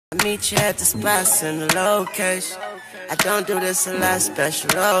I meet you at the spots in the location. I don't do this a lot,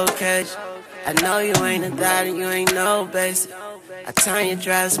 special occasion. I know you ain't a dot and you ain't no basic. I turn your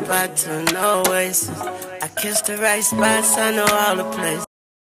dry spot to an oasis. I kiss the right spots, I know all the places.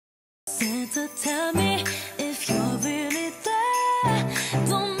 Santa, tell me if you're really there.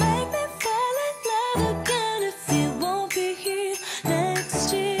 Don't make me fall in love again if you won't be here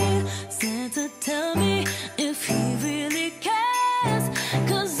next year. Santa, tell me if he really cares,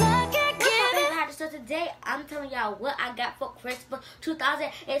 'cause I can't get it. So today I'm telling y'all what I got for Christmas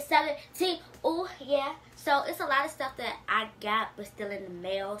 2017. Ooh, yeah. So it's a lot of stuff that I got but still in the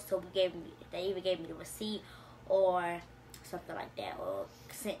mail. So they even gave me the receipt or something like that, or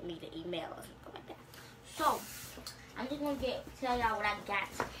sent me the email or something like that. So I'm just gonna tell y'all what I got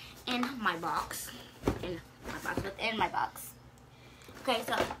in my box. Within my box. Okay,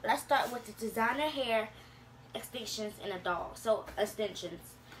 so let's start with the designer hair extensions and a doll. So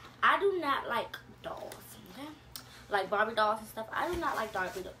extensions. I do not like dolls, okay? Like Barbie dolls and stuff. I do not like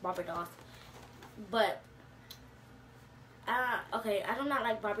Barbie dolls. But okay, I do not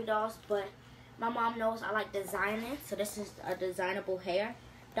like Barbie dolls, but my mom knows I like designing, so this is a designable hair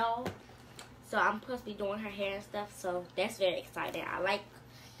doll. So I'm supposed to be doing her hair and stuff, so that's very exciting. I like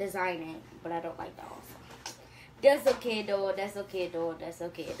designing, but I don't like dolls. That's okay though, that's okay though, that's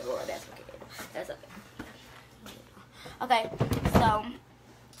okay though, that's okay though, that's okay. Okay, so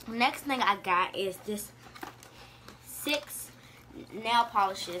next thing I got is this 6 nail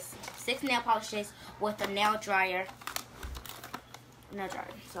polishes with a nail dryer.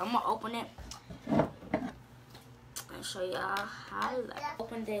 So I'm gonna open it and show y'all how I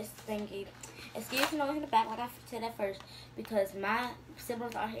open this thingy. Excuse me, noise in the back, like I said at first, because my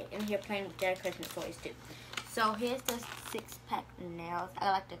siblings are in here playing with their Christmas toys too. So here's the 6-pack nails.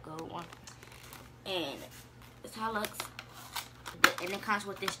 I like the gold one, and that's how it looks. And it comes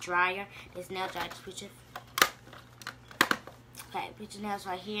with this dryer, this nail dryer. Just put your nails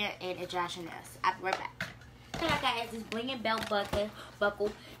right here, and it dries your nails. I'll be right back. Thing I got is this blinging belt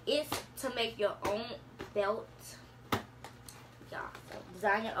buckle. It's to make your own belt. Yeah, so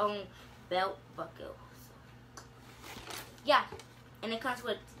design your own belt buckle. So, yeah, and it comes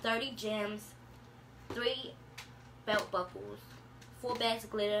with 30 gems, 3 belt buckles, 4 bags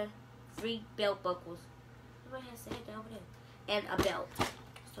of glitter, 3 belt buckles. What has said that over there? And a belt.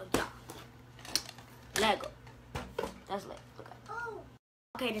 So yeah, Lego. That's Lego.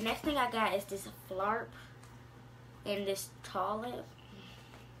 Okay, the next thing I got is this flarp and this toilet.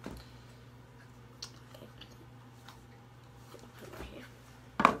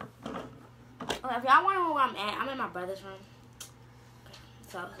 Okay, if y'all want to know where I'm at, I'm in my brother's room. Okay,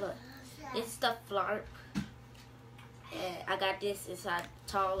 so look, it's the flarp. And I got this inside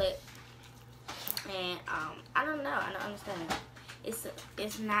the toilet. And I don't know, I don't understand. It's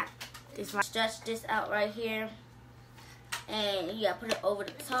like stretch this out right here. And you gotta put it over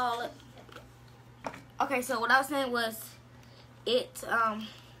the toilet. Okay, so what I was saying was it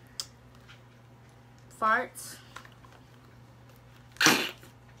farts.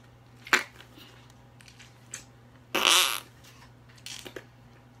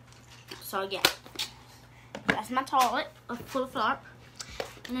 So yeah, that's my toilet full of flarp.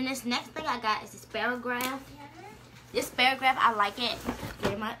 And then this next thing I got is this paragraph. This paragraph, I like it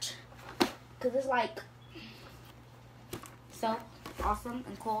very much because it's like so awesome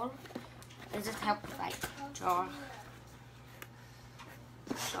and cool. It just helps like draw,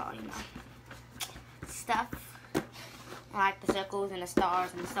 you know, stuff. I like the circles and the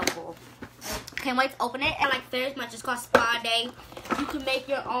stars, and it's so cool. Can't wait to open it. And like very much, it's called Spa Day. You can make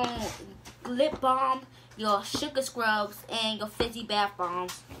your own lip balm, your sugar scrubs, and your fizzy bath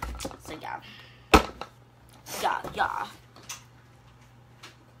bombs. So yeah.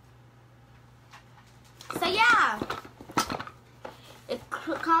 So yeah. It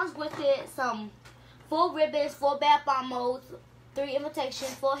comes with it some 4 ribbons, 4 bath bomb molds, 3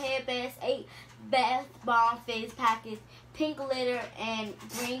 invitations, 4 headbands, 8 bath bomb fizz packets, pink glitter and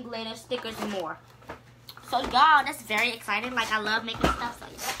green glitter, stickers, and more. So y'all, that's very exciting. Like I love making stuff. So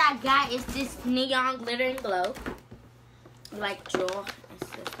what I got is this neon glitter and glow. Like draw.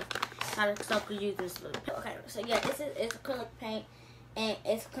 So could use this little. Okay, so yeah, this is acrylic paint, and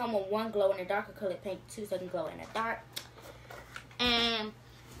it's come with 1 glow in the dark, acrylic paint 2 so it can glow in the dark. And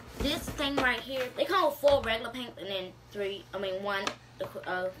this thing right here, they come with 4 regular paint and then 1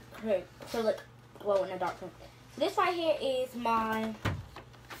 acrylic glow in the dark paint. This right here is my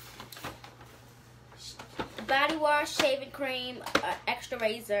body wash, shaving cream, extra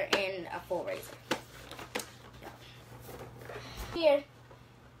razor, and a full razor. Here,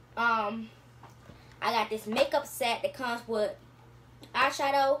 I got this makeup set that comes with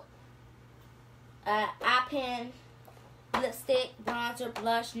eyeshadow, eye pen, lipstick, bronzer,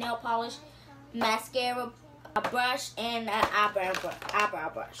 blush, nail polish, mascara, a brush, and an eyebrow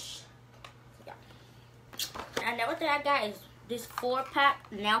brush. Another thing I got is this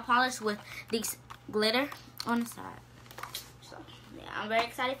 4-pack nail polish with these glitter on the side. So yeah, I'm very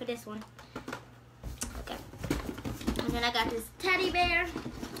excited for this one. Okay. And then I got this teddy bear.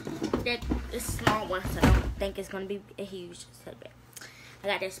 That is a small one, so I don't think it's gonna be a huge teddy bear. I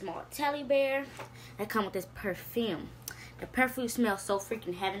got this small teddy bear that comes with this perfume. The perfume smells so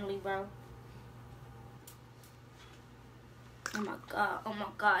freaking heavenly, bro. Oh my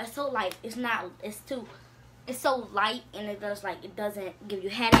god, it's so light. It's so light, and it doesn't give you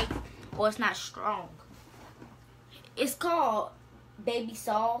headache, or it's not strong. It's called Baby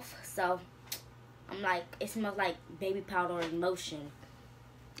Soft, so I'm like, it smells like baby powder in lotion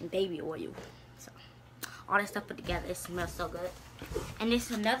and baby oil. So all that stuff put together, it smells so good. And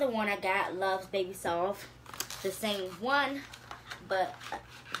this another one I got, Love's Baby Soft, the same one, but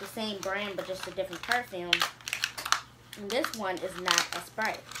the same brand, but just a different perfume. And this one is not a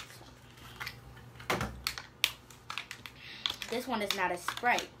spray. This one is not a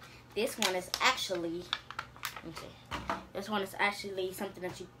spray. This one is actually, this one is actually something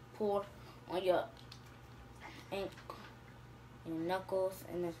that you pour on your knuckles,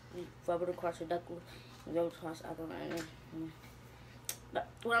 and then you rub it across your knuckles, and rub it across the other one. But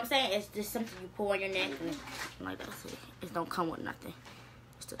what I'm saying is just something you pour on your neck, and like that. See, it don't come with nothing.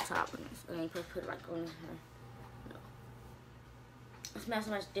 It's the top, and then you put it like on here. No. It smells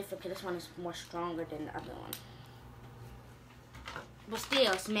so much different because this one is more stronger than the other one. But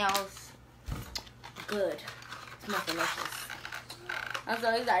still, smells good. It smells delicious. I'm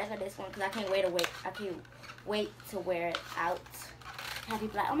so excited for this one because I can't wait to wear it out. Have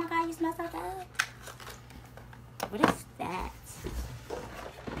people like, oh my god, you smell so good. What is that?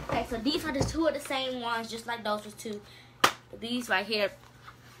 Okay, so these are the two of the same ones, just like those were two. These right here,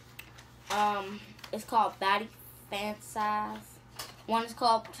 it's called Body Fantasize. One is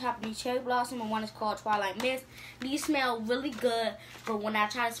called Topping Cherry Blossom, and one is called Twilight Mist. These smell really good, but when I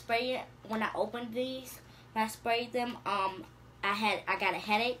try to spray it, when I opened these, when I sprayed them, I got a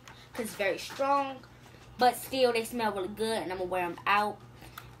headache because it's very strong. But still, they smell really good, and I'm gonna wear them out.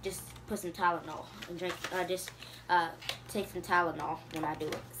 Just put some Tylenol and drink. Take some Tylenol when I do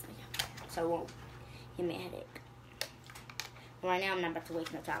it, so it won't give me a headache. Right now, I'm not about to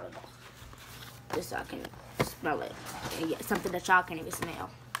waste no Tylenol, just so I can smell it and get something that y'all can't even smell.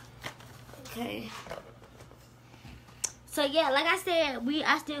 Okay. So yeah, like I said,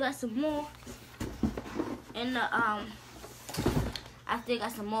 I still got some more in the I still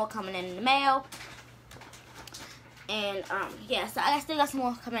got some more coming in the mail. And yeah, so I still got some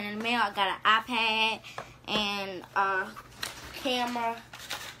more coming in the mail. I got an iPad and camera.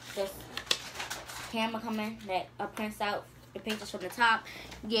 This camera coming that prints out the pictures from the top.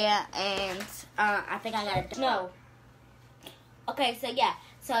 Yeah, and I think I got no. Okay, so yeah,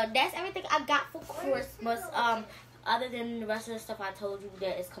 so that's everything I got for Christmas. Other than the rest of the stuff I told you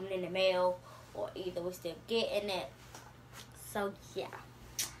that is coming in the mail, or either we're still getting it. So yeah,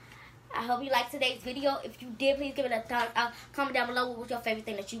 I hope you liked today's video. If you did, please give it a thumbs up. Comment down below what's your favorite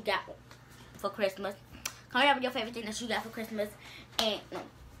thing that you got for Christmas. Comment down your favorite thing that you got for Christmas, and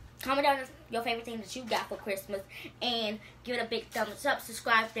comment down your favorite thing that you got for Christmas, and give it a big thumbs up.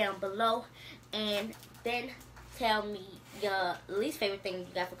 Subscribe down below, and then tell me your least favorite thing you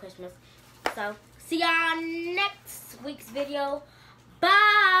got for Christmas. So see y'all next week's video.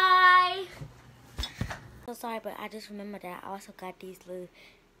 Bye. So sorry, but I just remembered that I also got these little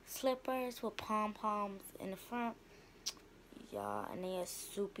slippers with pom-poms in the front. Y'all, and they are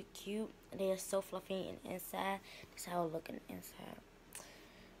super cute. They are so fluffy and inside. This is how it look inside.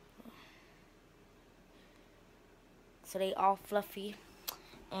 So they all fluffy.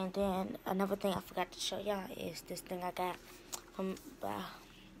 And then another thing I forgot to show y'all is this thing I got from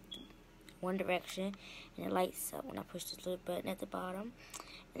One Direction, and it lights up when I push this little button at the bottom,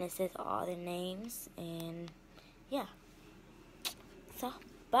 and it says all their names. And yeah, so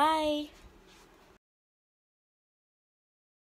bye.